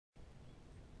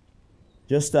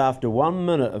Just after 1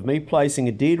 minute of me placing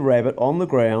a dead rabbit on the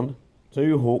ground,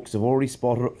 two hawks have already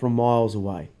spotted it from miles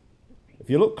away. If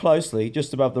you look closely,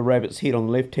 just above the rabbit's head on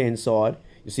the left-hand side,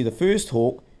 you'll see the first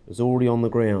hawk is already on the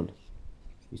ground.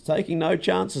 He's taking no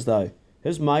chances though.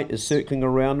 His mate is circling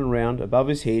around and round above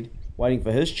his head, waiting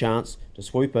for his chance to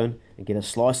swoop in and get a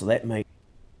slice of that meat.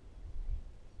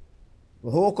 The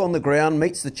hawk on the ground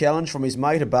meets the challenge from his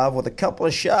mate above with a couple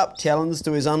of sharp talons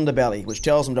to his underbelly, which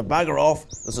tells him to bugger off,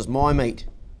 this is my meat.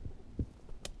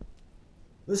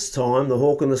 This time the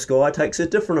hawk in the sky takes a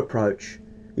different approach.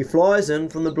 He flies in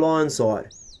from the blind side,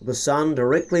 with the sun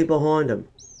directly behind him.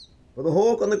 But the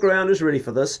hawk on the ground is ready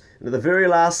for this, and at the very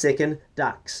last second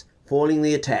ducks, foiling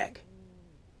the attack.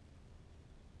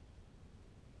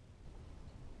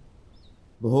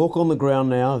 The hawk on the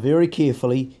ground now very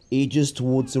carefully edges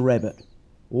towards the rabbit,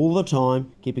 all the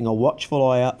time keeping a watchful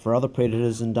eye out for other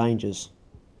predators and dangers.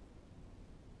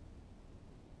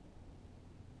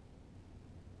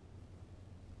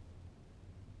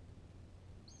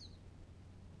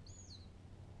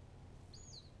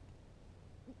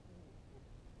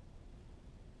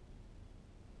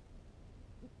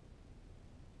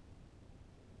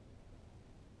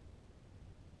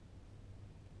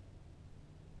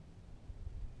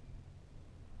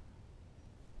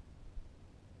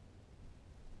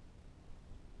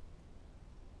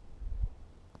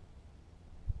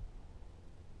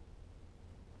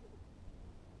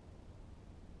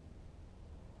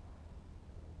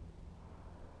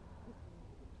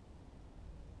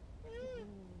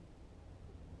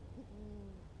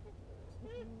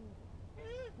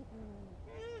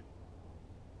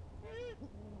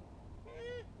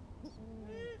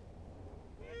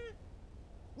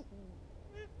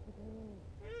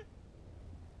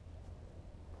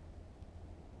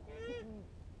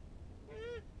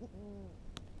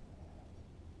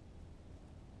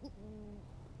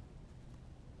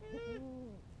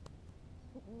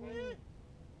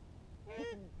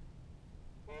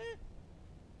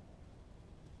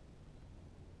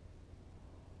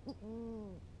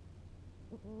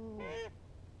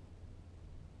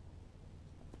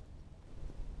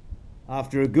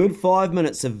 After a good 5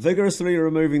 minutes of vigorously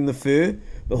removing the fur,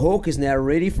 the hawk is now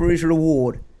ready for his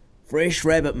reward, fresh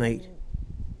rabbit meat.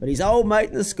 But his old mate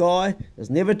in the sky is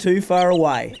never too far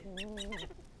away.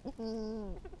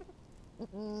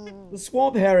 The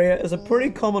swamp harrier is a pretty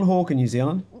common hawk in New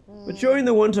Zealand, but during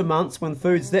the winter months when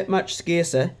food's that much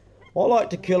scarcer, I like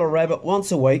to kill a rabbit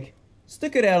once a week,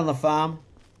 stick it out on the farm,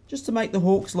 just to make the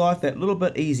hawk's life that little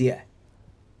bit easier.